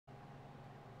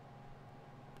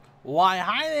Why,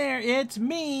 hi there, it's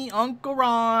me, Uncle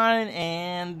Ron,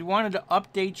 and wanted to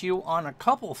update you on a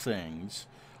couple things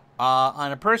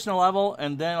on a personal level,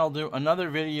 and then I'll do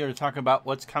another video to talk about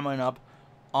what's coming up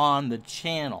on the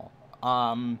channel.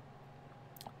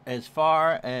 As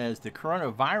far as the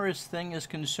coronavirus thing is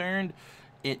concerned,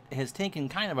 it has taken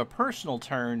kind of a personal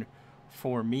turn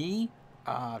for me.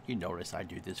 You notice I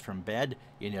do this from bed.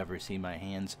 You never see my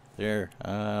hands there.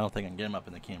 I don't think I can get them up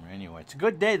in the camera anyway. It's a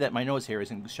good day that my nose hair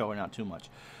isn't showing out too much.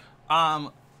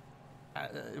 Um,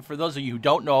 for those of you who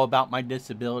don't know about my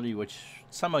disability, which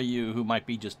some of you who might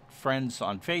be just friends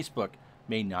on Facebook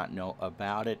may not know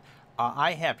about it,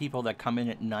 I have people that come in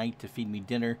at night to feed me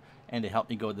dinner and to help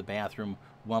me go to the bathroom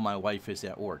while my wife is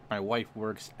at work. My wife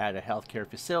works at a healthcare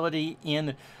facility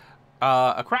in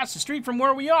across the street from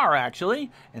where we are,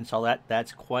 actually, and so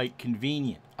that's quite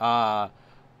convenient. To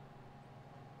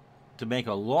make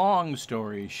a long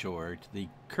story short, the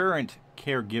current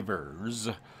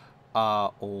caregivers,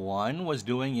 one was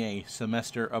doing a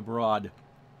semester abroad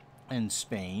in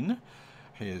Spain.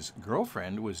 His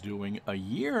girlfriend was doing a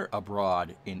year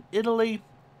abroad in Italy,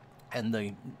 and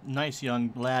the nice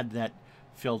young lad that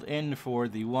filled in for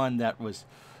the one that was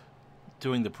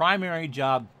doing the primary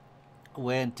job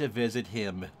went to visit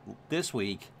him this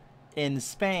week in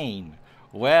Spain.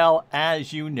 Well,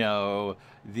 as you know,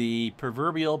 the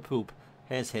proverbial poop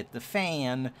has hit the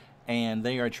fan and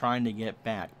they are trying to get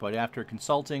back. But after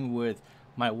consulting with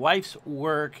my wife's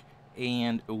work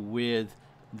and with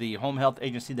the home health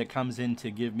agency that comes in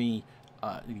to give me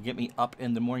get me up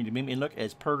in the morning to make me look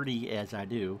as pretty as I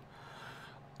do,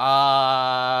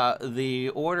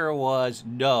 the order was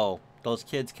no. Those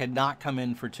kids cannot come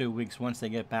in for 2 weeks once they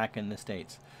get back in the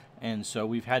States. And so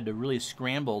we've had to really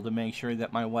scramble to make sure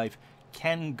that my wife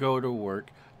can go to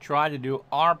work, try to do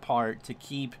our part to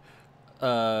keep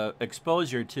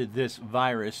exposure to this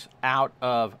virus out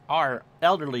of our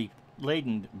elderly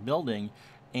laden building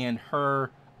and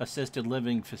her assisted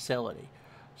living facility.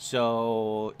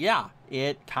 So, yeah,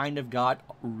 it kind of got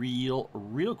real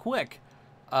quick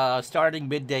starting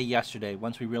midday yesterday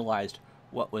once we realized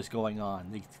what was going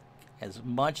on. As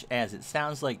much as it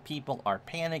sounds like people are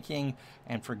panicking,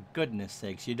 and for goodness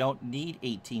sakes, you don't need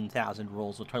 18,000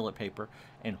 rolls of toilet paper,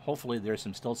 and hopefully there's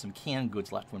still some canned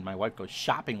goods left when my wife goes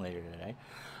shopping later today.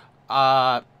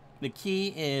 The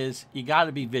key is you got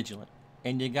to be vigilant,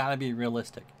 and you got to be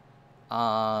realistic.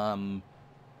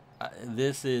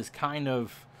 This is kind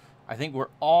of, I think we're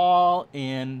all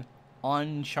in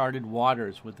uncharted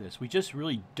waters with this. We just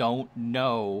really don't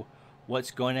know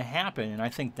what's going to happen, and I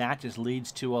think that just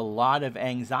leads to a lot of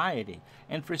anxiety.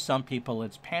 And for some people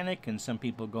it's panic, and some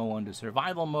people go into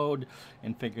survival mode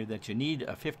and figure that you need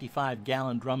a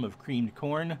 55-gallon drum of creamed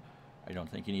corn. I don't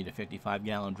think you need a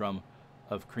 55-gallon drum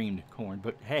of creamed corn,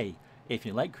 but hey, if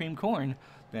you like creamed corn,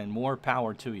 then more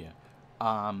power to you.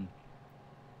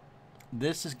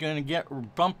 This is going to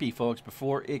get bumpy, folks,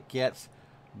 before it gets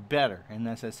better. And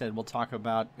as I said, we'll talk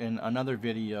about in another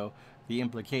video the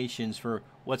implications for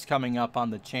what's coming up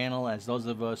on the channel as those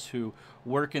of us who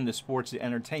work in the sports and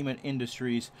entertainment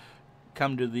industries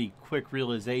come to the quick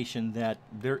realization that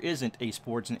there isn't a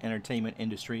sports and entertainment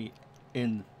industry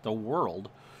in the world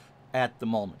at the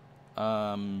moment.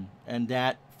 And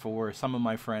that, for some of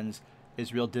my friends,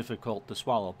 is real difficult to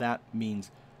swallow. That means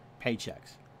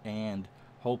paychecks, and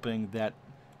hoping that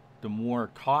the more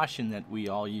caution that we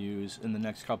all use in the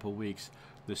next couple of weeks,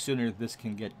 the sooner this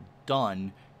can get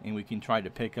done and we can try to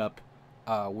pick up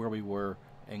where we were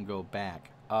and go back.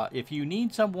 If you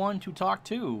need someone to talk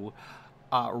to,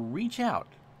 reach out,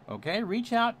 okay?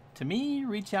 Reach out to me,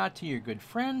 reach out to your good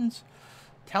friends.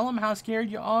 Tell them how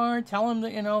scared you are. Tell them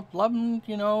that, love them,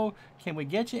 can we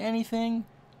get you anything?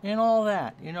 And all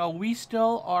that. We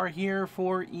still are here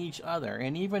for each other.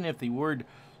 And even if the word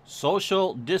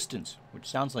social distance, which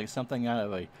sounds like something out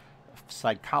of a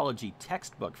psychology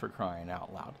textbook for crying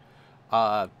out loud,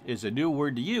 is a new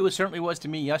word to you, it certainly was to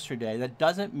me yesterday. That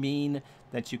doesn't mean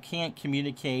that you can't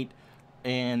communicate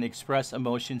and express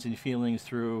emotions and feelings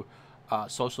through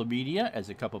social media, as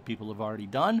a couple people have already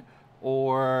done,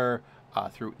 or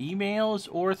through emails,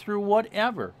 or through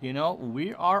whatever.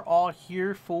 We are all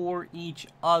here for each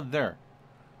other.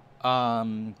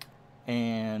 And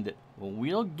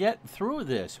we'll get through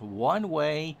this one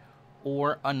way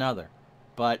or another.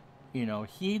 But,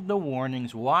 heed the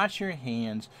warnings, wash your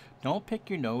hands, don't pick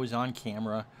your nose on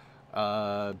camera,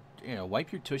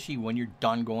 wipe your tushy when you're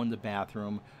done going to the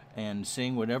bathroom, and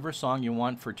sing whatever song you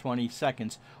want for 20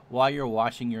 seconds while you're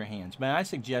washing your hands. Man, I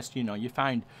suggest, you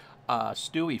find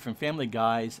Stewie from Family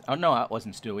Guys. Oh, no, that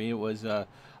wasn't Stewie. It was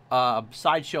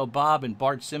Sideshow Bob and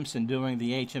Bart Simpson doing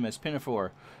the HMS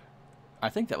Pinafore. I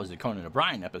think that was the Conan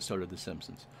O'Brien episode of The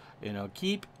Simpsons. You know,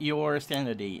 keep your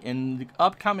sanity. In the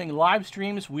upcoming live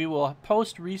streams, we will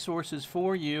post resources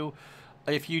for you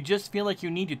if you just feel like you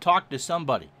need to talk to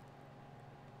somebody,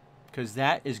 because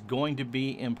that is going to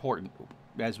be important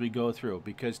as we go through,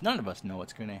 because none of us know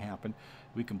what's going to happen.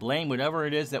 We can blame whatever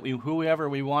it is that whoever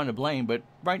we want to blame, but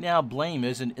right now blame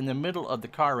isn't in the middle of the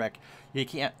car wreck.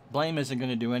 Blame isn't going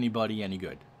to do anybody any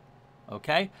good.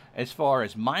 Okay? As far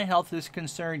as my health is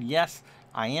concerned, yes,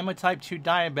 I am a type 2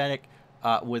 diabetic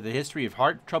with a history of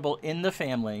heart trouble in the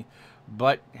family,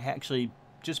 but actually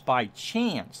just by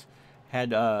chance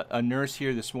had a nurse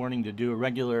here this morning to do a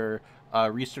regular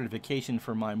recertification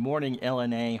for my morning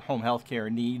LNA home health care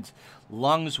needs.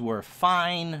 Lungs were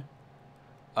fine,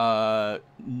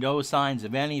 no signs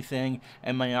of anything,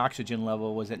 and my oxygen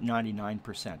level was at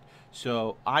 99%.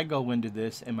 So I go into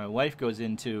this, and my wife goes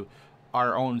into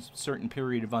our own certain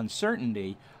period of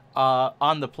uncertainty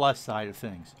on the plus side of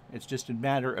things. It's just a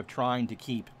matter of trying to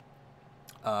keep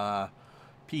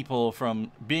people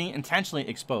from being intentionally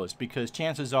exposed, because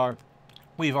chances are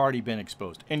we've already been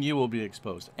exposed, and you will be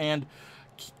exposed, and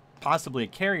possibly a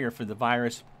carrier for the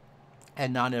virus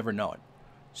and not ever know it.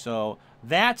 So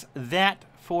that's that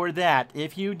for that.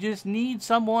 If you just need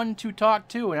someone to talk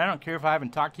to, and I don't care if I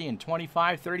haven't talked to you in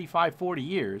 25, 35, 40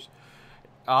 years,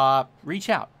 reach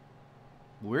out.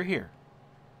 We're here.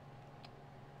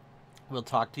 We'll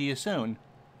talk to you soon.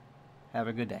 Have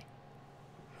a good day.